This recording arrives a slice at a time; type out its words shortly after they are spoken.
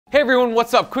Hey everyone,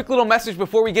 what's up? Quick little message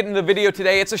before we get into the video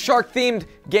today. It's a shark-themed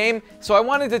game, so I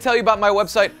wanted to tell you about my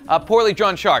website, Poorly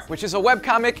Drawn Shark, which is a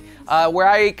webcomic where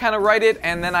I kind of write it,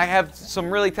 and then I have some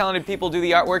really talented people do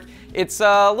the artwork. It's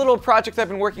a little project I've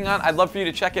been working on. I'd love for you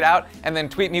to check it out, and then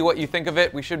tweet me what you think of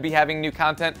it. We should be having new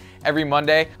content every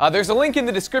Monday. There's a link in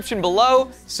the description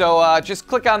below, so just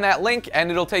click on that link, and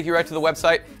it'll take you right to the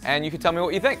website, and you can tell me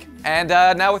what you think. And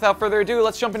now, without further ado,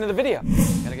 let's jump into the video.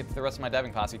 Gotta get to the rest of my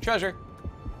diving posse. Treasure.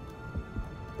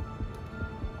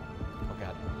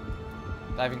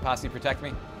 Diving posse, protect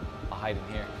me. I'll hide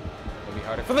in here. It'll be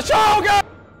harder for the show. Oh, God!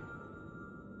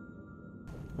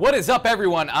 What is up,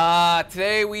 everyone?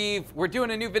 Today we're doing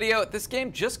a new video. This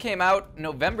game just came out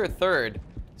November 3rd,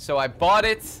 so I bought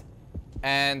it,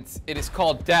 and it is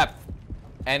called Depth,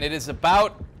 and it is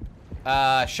about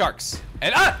sharks.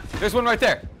 And there's one right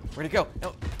there. Where'd it go?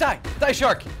 No, die,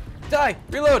 shark, die,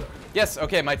 reload. Yes,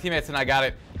 okay, my teammates and I got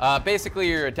it. Basically,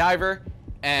 you're a diver,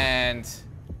 and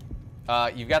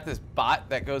you've got this bot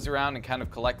that goes around and kind of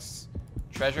collects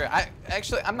treasure.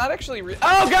 I'm not actually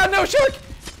oh God, no, shark!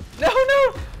 No!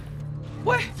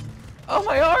 What? Oh,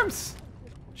 my arms!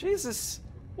 Jesus.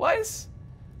 Why is...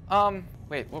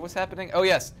 wait, what was happening? Oh,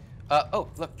 yes. Oh,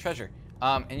 look, treasure.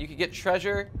 And you can get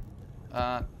treasure.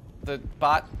 The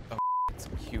bot... Oh, it's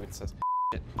Q, it says.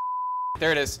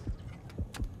 There it is.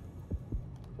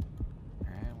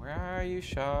 Alright, where are you,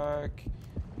 shark?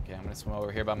 Okay, I'm gonna swim over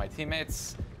here by my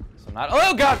teammates. So I'm not...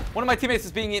 Oh, God! One of my teammates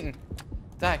is being eaten.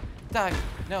 Die.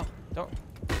 No, don't...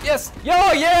 Yes!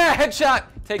 Yo, yeah! Headshot!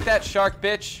 Take that, shark,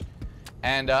 bitch.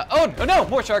 And, oh, no!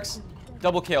 More sharks!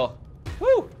 Double kill.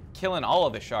 Woo! Killing all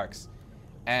of the sharks.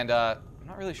 And, I'm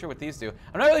not really sure what these do.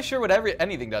 I'm not really sure what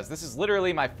anything does. This is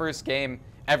literally my first game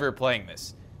ever playing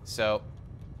this. So,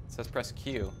 it says press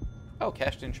Q. Oh,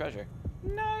 cashed in treasure.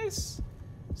 Nice!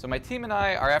 So my team and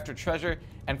I are after treasure,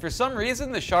 and for some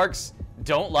reason, the sharks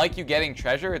don't like you getting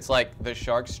treasure. It's like the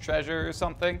shark's treasure or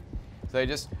something. So they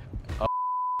just... Oh,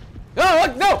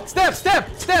 look, no! Stab!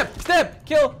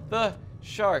 Kill the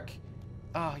shark.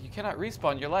 Oh, you cannot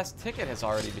respawn. Your last ticket has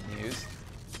already been used.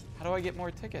 How do I get more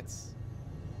tickets?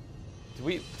 Do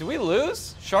we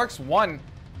lose? Sharks won.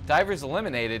 Divers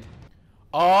eliminated.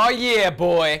 Oh yeah,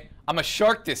 boy. I'm a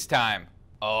shark this time.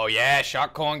 Oh yeah,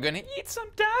 Lasercorn gonna eat some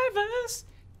divers.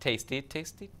 Tasty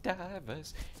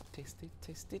divers. Tasty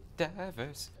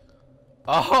divers.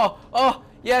 Oh,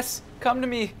 yes. Come to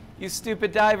me, you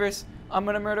stupid divers. I'm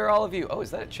gonna murder all of you. Oh, is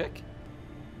that a chick?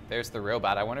 There's the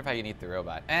robot. I wonder if I can eat the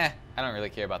robot. I don't really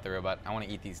care about the robot. I want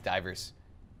to eat these divers.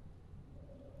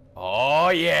 Oh,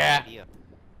 yeah.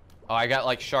 Oh, I got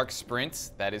like shark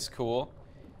sprints. That is cool.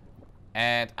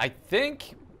 And I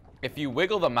think if you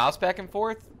wiggle the mouse back and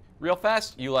forth real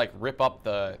fast, you like rip up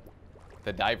the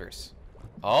divers.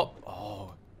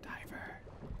 Oh, diver.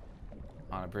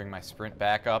 I want to bring my sprint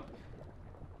back up.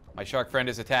 My shark friend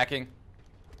is attacking.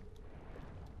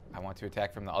 I want to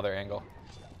attack from the other angle.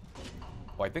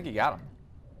 Oh, I think he got him.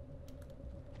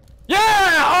 Yeah!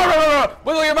 Oh,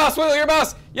 wiggle your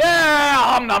mouse!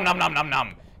 Yeah!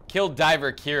 Nom. Killed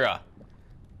diver Kira.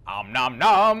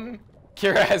 Nom.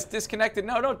 Kira has disconnected.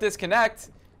 No, don't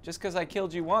disconnect. Just because I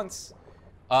killed you once.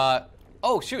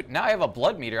 Oh, shoot. Now I have a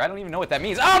blood meter. I don't even know what that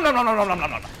means. Nom.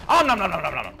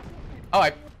 Oh,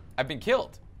 I've been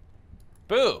killed.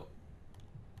 Boo.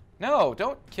 No,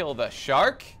 don't kill the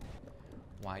shark.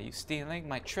 Why are you stealing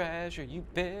my treasure, you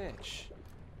bitch?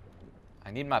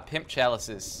 I need my pimp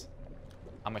chalices.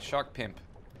 I'm a shark pimp.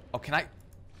 Oh, can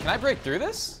I break through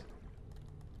this?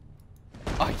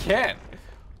 Oh, I can.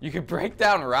 You can break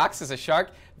down rocks as a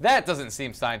shark? That doesn't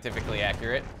seem scientifically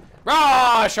accurate.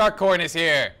 Ah, Lasercorn is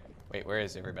here. Wait, where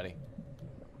is everybody?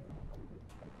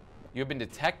 You have been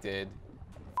detected.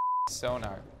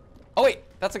 Sonar. Oh, wait,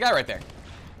 that's a guy right there.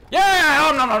 Yeah!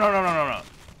 Oh, no.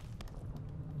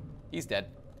 He's dead.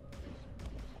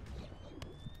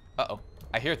 Uh-oh.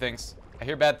 I hear things. I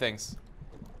hear bad things.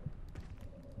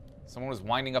 Someone was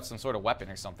winding up some sort of weapon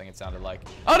or something, it sounded like.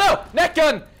 Oh, no! Net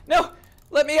gun! No!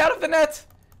 Let me out of the net!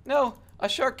 No! A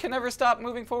shark can never stop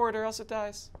moving forward or else it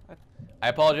dies. I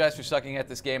apologize for sucking at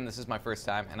this game. This is my first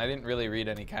time, and I didn't really read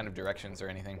any kind of directions or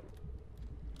anything.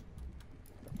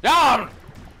 Down!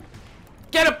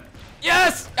 Get him!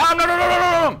 Yes!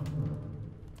 No!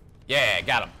 Yeah,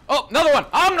 got him. Oh, another one!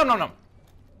 No.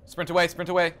 Sprint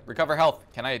away. Recover health.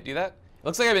 Can I do that? It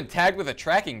looks like I've been tagged with a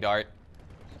tracking dart.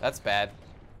 That's bad.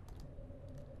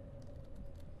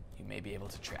 You may be able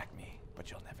to track me, but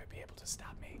you'll never be able to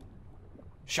stop me.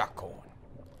 Lasercorn.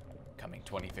 Coming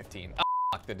 2015. Oh,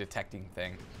 the detecting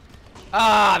thing.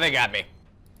 Ah, they got me.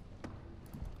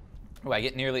 Oh, I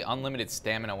get nearly unlimited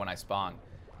stamina when I spawn.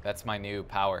 That's my new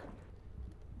power.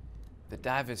 The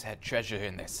divers had treasure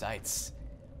in their sights,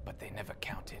 but they never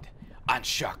counted on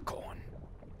Sharkcorn.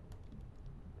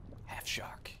 Half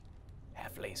shark,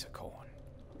 half Lasercorn,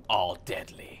 all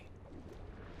deadly.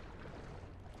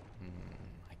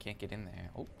 I can't get in there.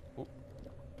 Oh, oh.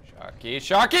 Sharky,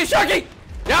 Sharky, Sharky!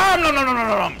 Nom, nom, nom, nom,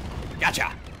 nom, nom.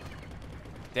 Gotcha.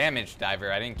 Damage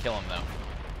diver. I didn't kill him though.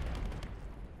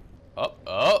 Oh,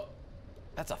 oh.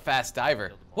 That's a fast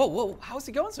diver. Whoa, whoa. How is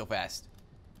he going so fast?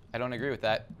 I don't agree with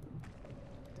that.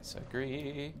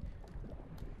 Disagree.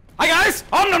 Hi guys!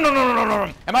 Oh no no no no no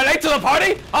no! Am I late to the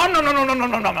party? Oh no no no no no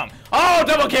no no no! Oh,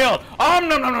 double kill! Oh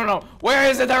no no no no! Where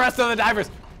is it? The rest of the divers?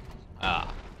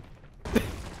 Ah.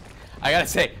 I gotta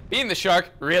say, being the shark,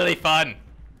 really fun.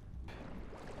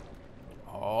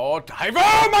 Oh, diver!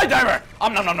 Oh, my diver!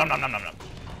 Nom nom nom nom nom nom nom.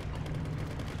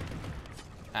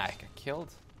 I got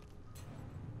killed.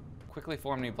 Quickly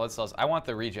form new blood cells. I want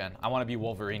the regen. I want to be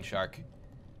Wolverine shark.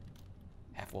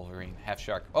 Half Wolverine, half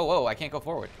shark. Oh, whoa, I can't go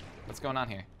forward. What's going on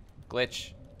here?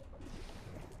 Glitch.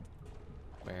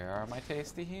 Where are my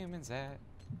tasty humans at?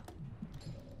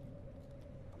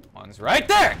 One's right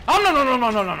there! Oh, no, no, no,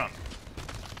 no, no, no, no.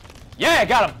 Yeah, I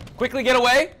got him. Quickly get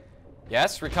away.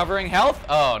 Yes, recovering health.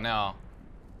 Oh, no.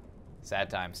 Sad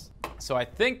times. So I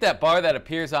think that bar that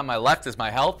appears on my left is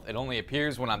my health. It only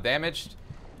appears when I'm damaged.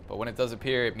 But when it does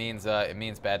appear, it means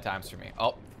bad times for me.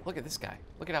 Oh, look at this guy.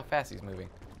 Look at how fast he's moving.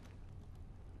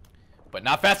 But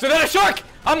not faster than a shark!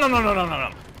 Nom nom nom nom nom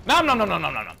nom. Nom nom nom nom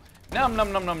nom nom nom. Nom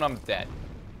nom nom nom nom. Dead.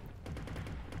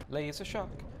 Laser shark.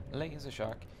 Laser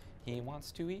shark. He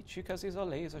wants to eat you because he's a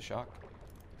laser shark.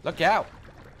 Look out.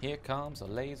 Here comes a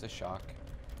laser shark.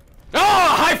 Oh,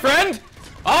 hi friend!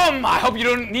 I hope you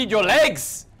don't need your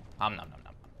legs. Nom nom nom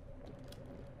nom.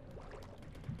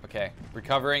 Okay,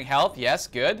 recovering health. Yes,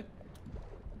 good.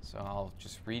 So I'll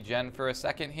just regen for a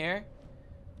second here.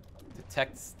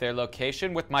 Detect their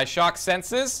location with my shock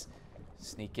senses.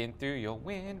 Sneak in through your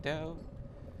window.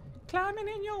 Climbing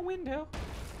in your window.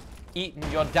 Eating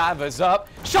your divers up.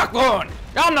 Sharkborn!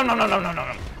 Nom nom nom nom nom nom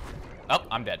nom. Oh,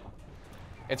 I'm dead.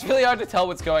 It's really hard to tell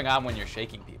what's going on when you're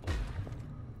shaking people.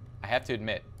 I have to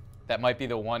admit, that might be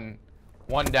the one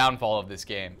downfall of this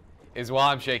game. Is while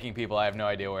I'm shaking people, I have no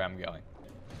idea where I'm going.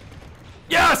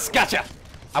 Yes! Gotcha!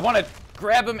 I want to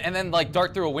grab him and then like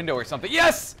dart through a window or something.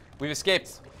 Yes! We've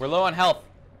escaped. We're low on health.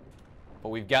 But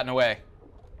we've gotten away.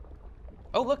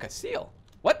 Oh, look, a seal.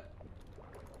 What?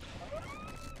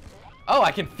 Oh,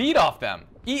 I can feed off them.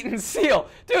 Eaten seal.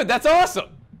 Dude, that's awesome.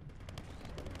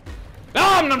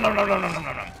 Nom nom nom nom nom nom nom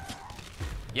nom.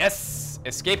 Yes.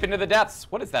 Escape into the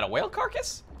depths. What is that, a whale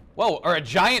carcass? Whoa, or a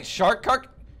giant shark carcass?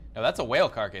 No, that's a whale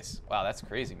carcass. Wow, that's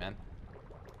crazy, man.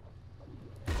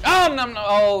 Nom nom nom.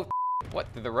 Oh,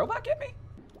 what? Did the robot get me?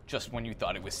 Just when you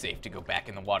thought it was safe to go back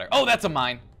in the water. Oh, that's a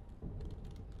mine.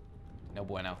 No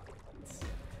bueno.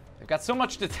 They've got so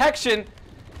much detection.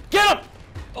 Get him!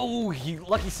 Oh, you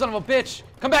lucky son of a bitch.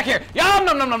 Come back here. Yum,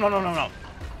 nom, nom, nom, nom, nom, nom, nom.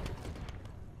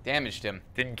 Damaged him.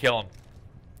 Didn't kill him.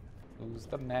 Who's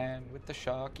the man with the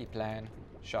sharky plan?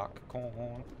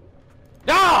 Sharkcorn.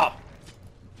 Ah!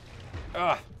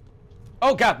 Ugh.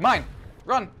 Oh, God, mine.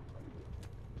 Run.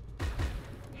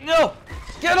 No!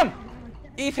 Get him!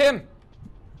 Eat him!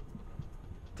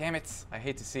 Damn it. I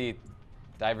hate to see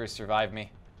divers survive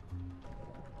me.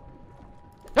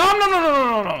 Oh, no, no, no,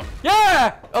 no, no, no.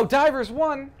 Yeah! Oh, divers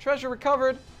won. Treasure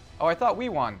recovered. Oh, I thought we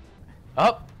won. Oh.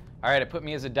 All right, it put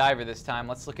me as a diver this time.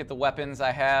 Let's look at the weapons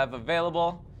I have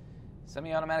available.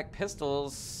 Semi-automatic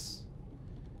pistols.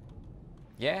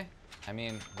 Yeah. I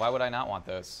mean, why would I not want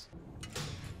those?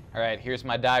 All right, here's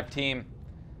my dive team.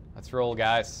 Let's roll,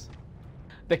 guys.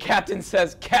 The captain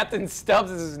says, Captain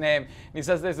Stubbs is his name. And he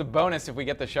says there's a bonus if we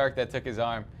get the shark that took his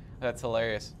arm. That's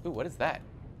hilarious. Ooh, what is that?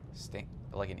 Stink,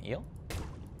 like an eel?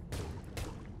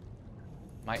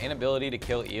 My inability to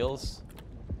kill eels,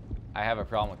 I have a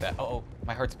problem with that. Uh-oh,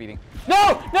 my heart's beating.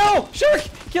 No, no, shark,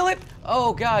 kill it.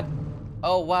 Oh God,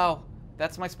 oh wow,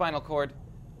 that's my spinal cord.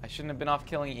 I shouldn't have been off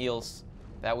killing eels.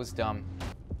 That was dumb.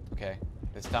 Okay,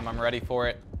 this time I'm ready for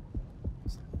it.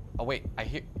 Oh wait, I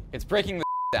hear, it's breaking the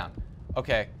down.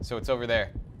 Okay, so it's over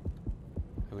there.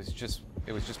 It was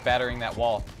just battering that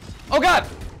wall. Oh God!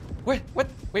 Wait, what?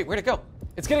 Wait, where'd it go?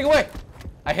 It's getting away!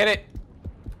 I hit it.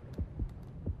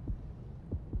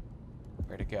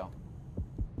 Where'd it go?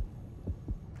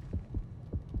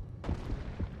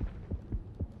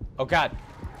 Oh God.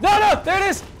 No, no, there it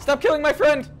is! Stop killing my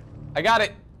friend! I got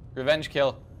it. Revenge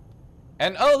kill.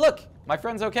 And oh look, my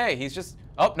friend's okay. He's just,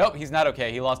 oh nope, he's not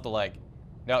okay. He lost a leg.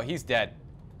 No, he's dead.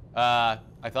 I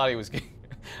thought he was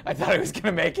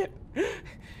gonna make it.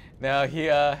 No,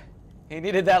 he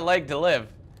needed that leg to live.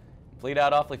 Bleed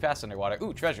out awfully fast underwater.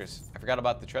 Ooh, treasures. I forgot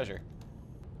about the treasure.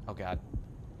 Oh, God.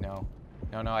 No.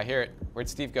 No, no, I hear it. Where'd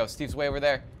Steve go? Steve's way over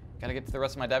there. Gotta get to the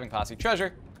rest of my diving posse.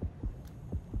 Treasure!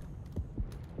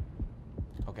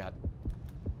 Oh, God.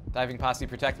 Diving posse,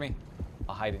 protect me.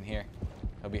 I'll hide in here.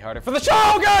 It'll be harder for the show!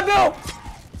 Oh, God, no!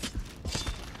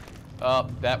 Oh,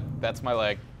 that's my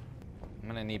leg. I'm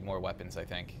gonna need more weapons, I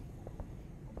think.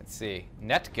 Let's see.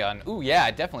 Net gun. Ooh, yeah,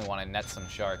 I definitely want to net some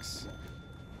sharks.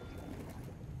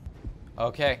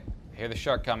 Okay, I hear the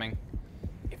shark coming.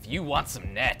 If you want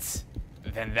some nets,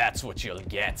 then that's what you'll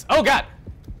get. Oh, God!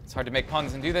 It's hard to make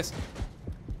puns and do this.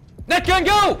 Net gun,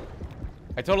 go!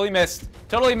 I totally missed.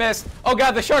 Totally missed. Oh,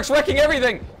 God, the shark's wrecking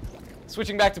everything!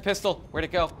 Switching back to pistol. Where'd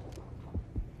it go?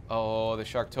 Oh, the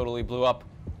shark totally blew up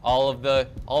all of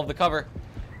the cover.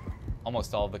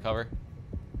 Almost all of the cover.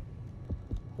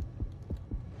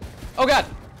 Oh, God!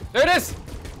 There it is!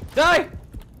 Die!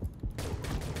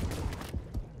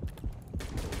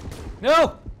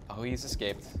 No! Oh, he's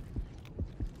escaped.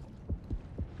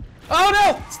 Oh,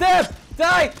 no! Stab!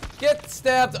 Die! Get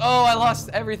stabbed! Oh, I lost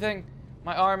everything.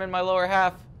 My arm and my lower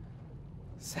half.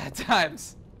 Sad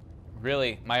times.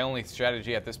 Really, my only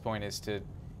strategy at this point is to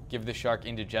give the shark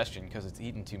indigestion because it's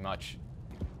eaten too much.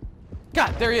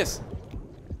 God, there he is!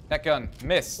 That gun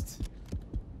missed.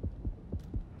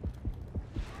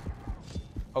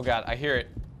 Oh, God, I hear it,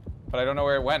 but I don't know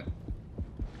where it went.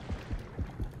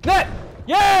 Net!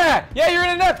 Yeah! Yeah, you're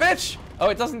in a net, bitch! Oh,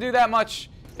 it doesn't do that much.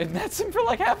 It nets him for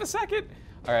like half a second.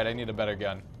 All right, I need a better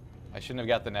gun. I shouldn't have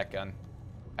got the net gun.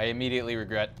 I immediately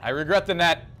regret. I regret the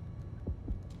net.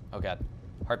 Oh, God.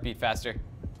 Heartbeat faster.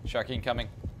 Shark incoming.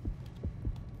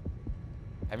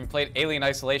 I haven't played Alien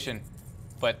Isolation,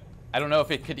 but I don't know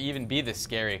if it could even be this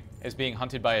scary as being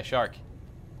hunted by a shark.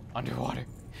 Underwater.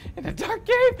 In a dark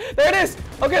cave. There it is.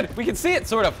 Oh, good. We can see it,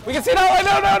 sort of. We can see it. Oh,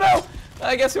 no, no, no.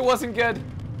 I guess it wasn't good.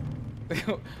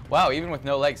 Wow, even with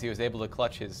no legs, he was able to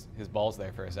clutch his balls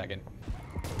there for a second.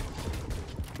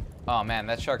 Oh, man,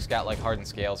 that shark's got, like, hardened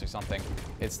scales or something.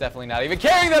 It's definitely not even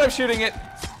caring that I'm shooting it.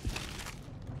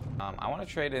 I want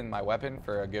to trade in my weapon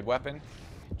for a good weapon.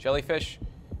 Jellyfish.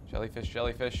 Jellyfish,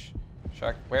 jellyfish.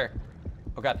 Shark, where?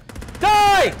 Oh, God.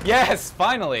 Die! Yes,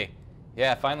 finally.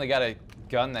 Yeah, finally got a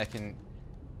gun that can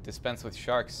dispense with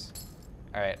sharks.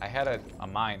 All right, I had a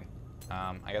mine.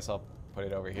 I guess I'll put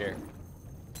it over here.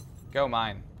 Go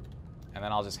mine. And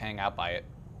then I'll just hang out by it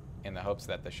in the hopes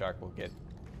that the shark will get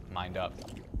mined up.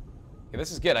 Yeah,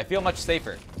 this is good. I feel much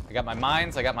safer. I got my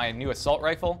mines. I got my new assault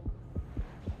rifle.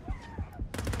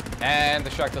 And the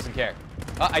shark doesn't care.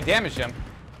 I damaged him.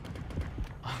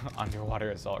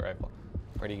 Underwater assault rifle.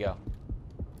 Where'd he go?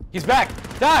 He's back!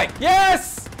 Die!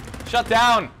 Yes! Shut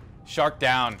down! Shark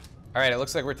down. Alright, it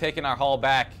looks like we're taking our haul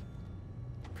back.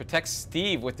 Protect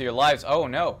Steve with your lives. Oh,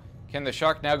 no. Can the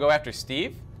shark now go after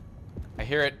Steve? I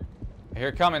hear it. I hear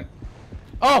it coming.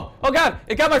 Oh! Oh, God!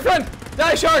 It got my friend!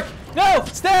 Die, shark! No!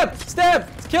 Stab! Stab!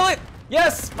 Kill it!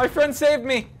 Yes! My friend saved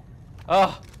me!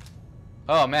 Oh.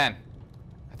 Oh, man.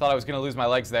 I thought I was going to lose my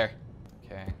legs there.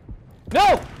 Okay.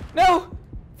 No! No!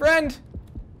 Friend!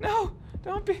 No!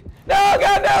 Don't be... No!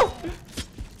 God, no!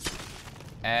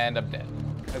 And I'm dead.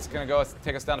 That's going to go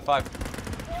take us down to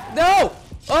 5. No!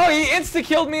 Oh, he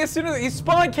insta-killed me as soon as... He's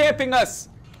spawn camping us!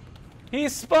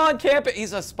 He's spawn camping...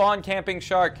 He's a spawn camping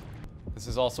shark. This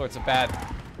is all sorts of bad.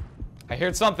 I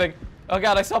heard something. Oh,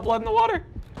 God, I saw blood in the water.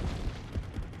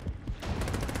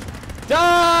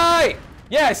 Die!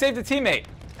 Yeah, I saved a teammate.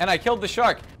 And I killed the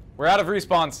shark. We're out of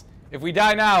respawns. If we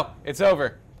die now, it's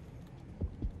over.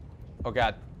 Oh,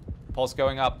 God. Pulse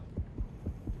going up.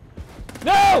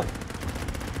 No!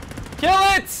 Kill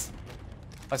it!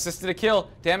 Assisted a kill.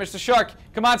 Damage the shark.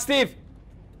 Come on, Steve.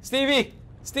 Stevie.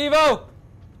 Steve-O.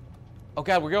 Oh,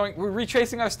 God, we're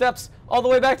retracing our steps all the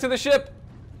way back to the ship.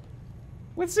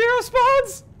 With 0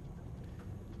 spawns.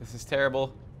 This is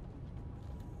terrible.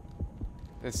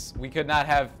 We could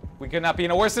not be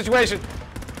in a worse situation.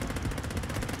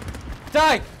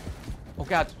 Die! Oh,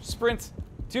 God, sprint.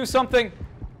 Do something.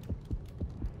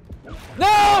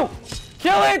 No!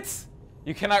 Kill it!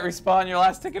 You cannot respawn. Your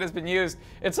last ticket has been used.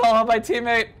 It's all on my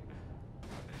teammate.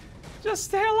 Just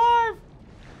stay alive.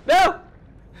 No!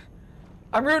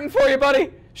 I'm rooting for you,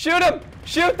 buddy. Shoot him!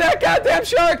 Shoot that goddamn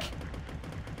shark!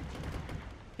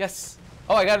 Yes.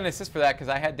 Oh, I got an assist for that because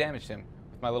I had damaged him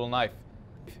with my little knife.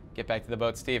 Get back to the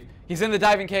boat, Steve. He's in the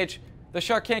diving cage. The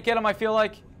shark can't get him, I feel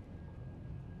like.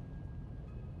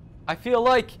 I feel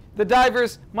like the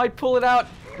divers might pull it out.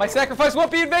 My sacrifice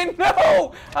won't be in vain.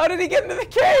 No! How did he get into the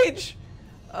cage?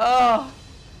 Oh.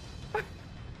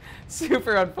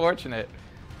 Super unfortunate.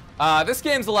 This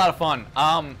game's a lot of fun.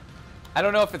 I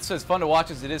don't know if it's as fun to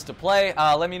watch as it is to play.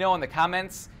 Let me know in the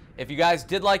comments if you guys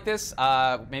did like this.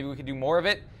 Maybe we could do more of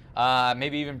it.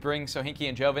 Maybe even bring Sohinki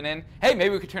and Joven in. Hey,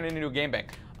 maybe we could turn it into a game bank.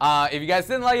 If you guys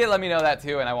didn't like it, let me know that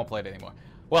too, and I won't play it anymore.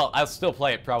 Well, I'll still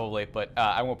play it probably, but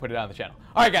I won't put it on the channel.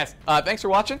 All right, guys. Thanks for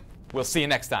watching. We'll see you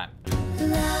next time.